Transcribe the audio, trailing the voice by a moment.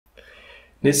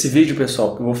Nesse vídeo,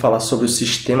 pessoal, eu vou falar sobre o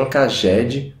sistema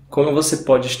C.A.G.E.D, como você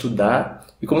pode estudar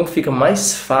e como fica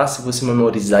mais fácil você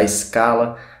memorizar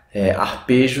escala,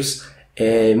 arpejos,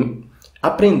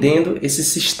 aprendendo esse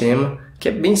sistema que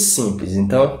é bem simples.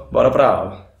 Então, bora para a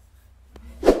aula.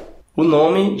 O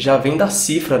nome já vem da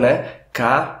cifra, né?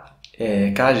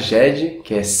 C.A.G.E.D,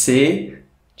 que é C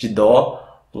de Dó,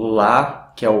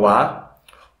 Lá, que é o A,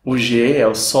 o G é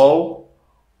o Sol,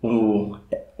 o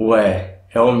E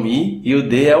é o Mi e o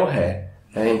D é o Ré.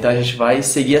 Então a gente vai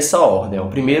seguir essa ordem. O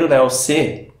primeiro, né, é o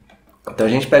C. Então a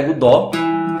gente pega o Dó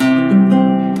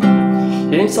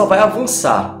e a gente só vai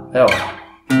avançar.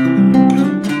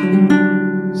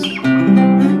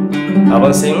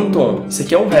 Avancei um tom. Esse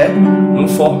aqui é o Ré no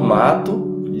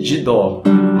formato de Dó.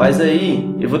 Mas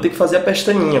aí eu vou ter que fazer a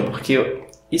pestaninha, porque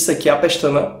isso aqui é a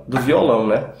pestana do violão,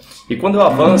 né? E quando eu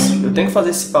avanço, eu tenho que fazer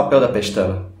esse papel da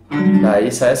pestana.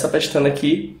 Aí sai essa pestana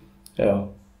aqui.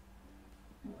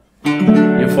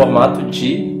 E o formato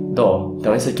de Dó.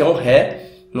 Então esse aqui é um Ré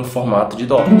no formato de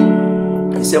Dó.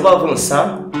 E se eu vou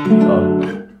avançar,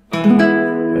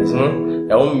 mais um,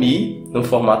 é um Mi no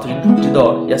formato de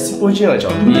Dó. E assim por diante,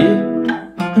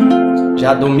 Mi.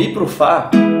 Já do Mi para o Fá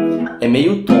é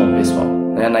meio tom, pessoal.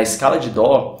 Na escala de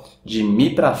Dó, de Mi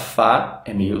para Fá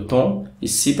é meio tom e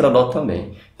Si para Dó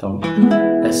também. Então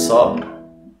é só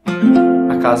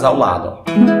acasalado,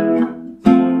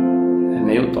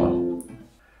 meio tom.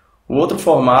 O outro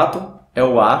formato é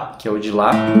o A, que é o de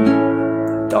Lá.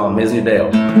 Então, a mesma ideia,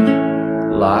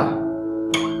 Lá.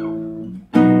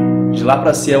 De Lá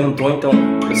para Si é um tom, então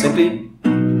eu sempre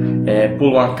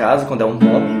pulo uma casa quando é um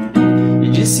tom. E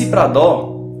de Si para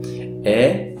Dó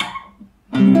é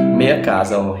meia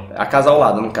casa,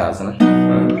 acasalado no caso, né?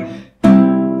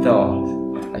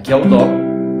 Então, aqui é o Dó.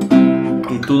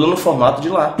 E tudo no formato de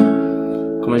Lá.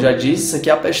 Como eu já disse, isso aqui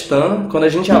é a pestana. Quando a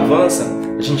gente avança,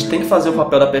 a gente tem que fazer o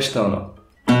papel da pestana.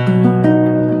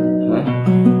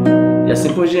 E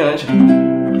assim por diante.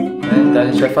 Então a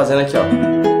gente vai fazendo aqui,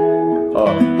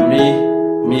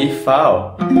 Mi,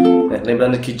 Fá.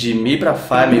 Lembrando que de Mi para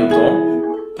Fá é meio tom.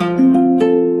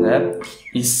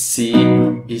 E Si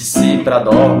para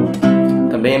Dó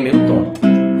também é meio tom.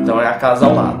 Então é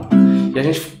acasalado. E a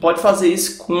gente pode fazer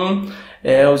isso com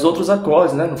os outros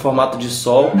acordes, né? No formato de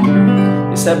Sol.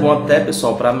 Isso é bom até,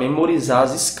 pessoal, para memorizar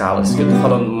as escalas. Eu estou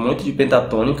falando muito de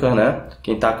pentatônica, né?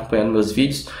 Quem está acompanhando meus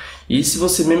vídeos. E se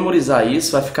você memorizar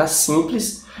isso, vai ficar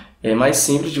simples. É mais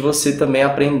simples de você também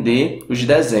aprender os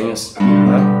desenhos.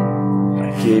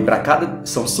 Porque para cada...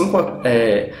 São cinco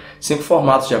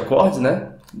formatos de acordes, né?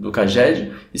 Do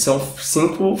C.A.G.E.D. E são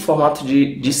 5 formatos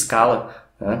de escala.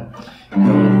 Então,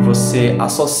 você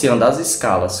associando as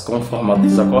escalas com o formato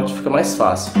dos acordes fica mais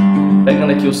fácil.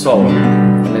 Pegando aqui o Sol,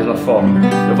 da mesma forma,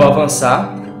 eu vou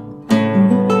avançar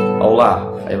ao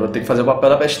Lá. Aí eu vou ter que fazer o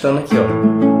papel da pestana aqui,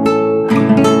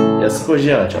 E assim por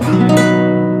diante,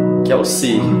 que é o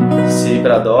Si. Si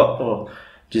para Dó,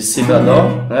 de Si para Dó,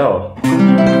 né,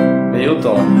 meio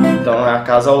tom. Então é a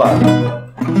casa ao lado.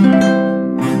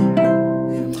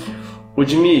 O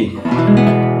de Mi,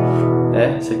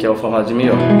 esse aqui é o formato de Mi,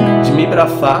 De Mi para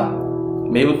Fá,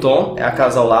 meio tom, é a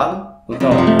casa ao lado.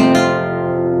 Então,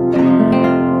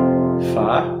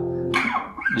 Fá.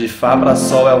 De Fá para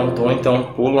Sol é um tom, então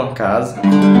pulo uma casa.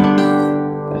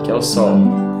 Aqui é o Sol.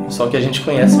 O Sol que a gente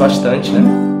conhece bastante, né?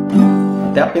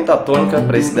 Até a pentatônica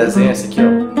para esse desenho é esse aqui,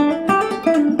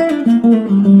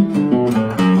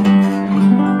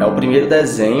 É o primeiro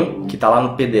desenho que está lá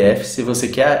no PDF. Se você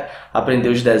quer aprender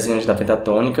os desenhos da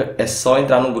pentatônica, é só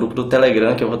entrar no grupo do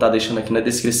Telegram, que eu vou estar deixando aqui na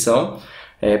descrição,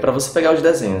 para você pegar os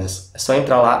desenhos. É só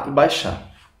entrar lá e baixar.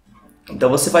 Então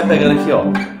você vai pegando aqui,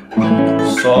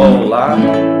 Sol, Lá,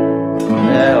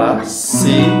 Lá,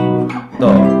 Si,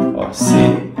 Dó.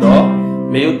 Si, Dó,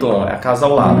 meio tom, é a casa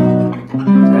ao lado.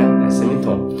 É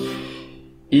semitom.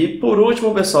 E por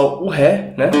último, pessoal, o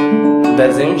Ré, né? O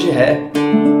desenho de Ré.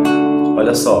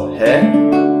 Olha só, Ré,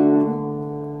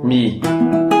 Mi.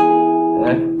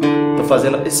 Tô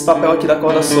fazendo esse papel aqui da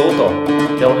corda solta,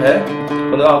 que é o Ré.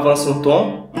 Quando eu avanço um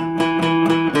tom,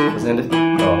 fazendo,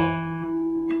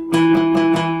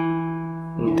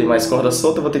 não tem mais corda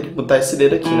solta, eu vou ter que botar esse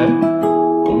dedo aqui, né?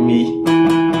 O Mi.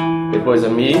 Depois o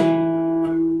Mi,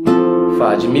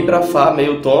 Fá. De Mi para Fá,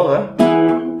 meio tom, né?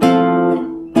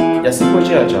 E assim por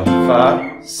diante, Fá,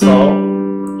 Sol,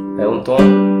 é um tom,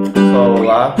 Sol,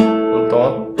 Lá, um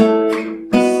tom,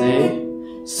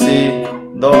 Si,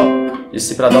 Dó, de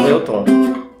Si para Dó, meio tom.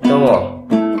 Então,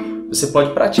 você pode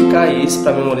praticar isso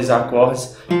para memorizar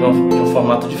acordes de um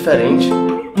formato diferente.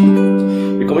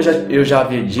 E como eu já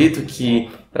havia dito que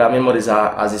para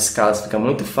memorizar as escalas fica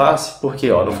muito fácil,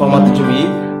 porque ó, no formato de Mi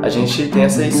a gente tem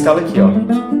essa escala aqui, ó,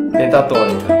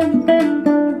 pentatônica.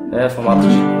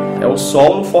 É o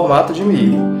Sol no formato de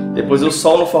Mi, depois o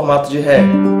Sol no formato de Ré.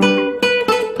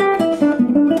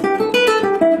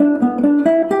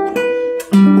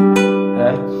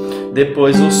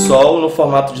 Depois o Sol no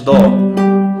formato de Dó.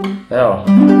 Ó.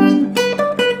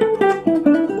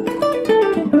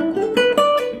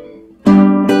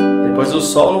 Depois o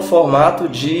Sol no formato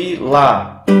de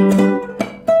Lá.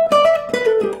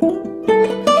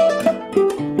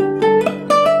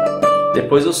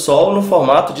 Depois o Sol no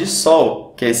formato de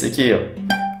Sol, que é esse aqui,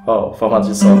 ó, o formato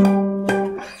de Sol.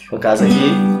 No caso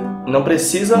aqui, não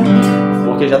precisa,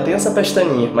 porque já tem essa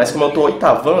pestaninha, mas como eu estou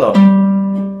oitavando, ó,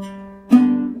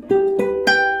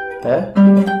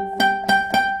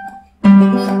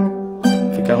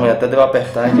 fica ruim até de eu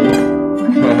apertar aqui.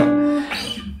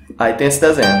 Aí tem esse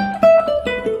desenho.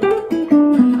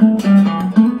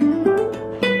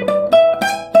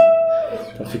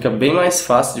 Então fica bem mais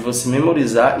fácil de você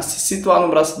memorizar e se situar no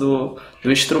braço do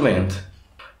instrumento.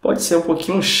 Pode ser um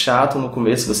pouquinho chato no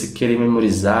começo você querer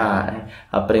memorizar,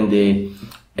 aprender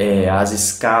as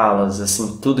escalas,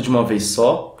 assim, tudo de uma vez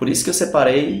só. Por isso que eu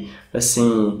separei,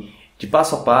 assim, de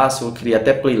passo a passo. Eu criei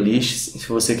até playlists. Se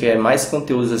você quer mais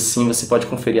conteúdos assim, você pode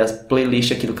conferir as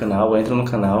playlists aqui do canal. Entra no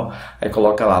canal, aí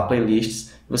coloca lá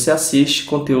playlists. Você assiste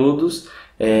conteúdos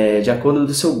de acordo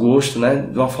do seu gosto, né?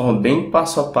 De uma forma bem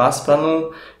passo a passo, para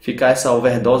não ficar essa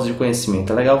overdose de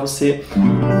conhecimento. É legal você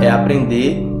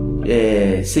aprender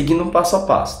seguindo um passo a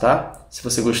passo, tá? Se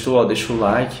você gostou, ó, deixa o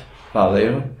like.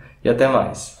 Valeu e até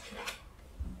mais.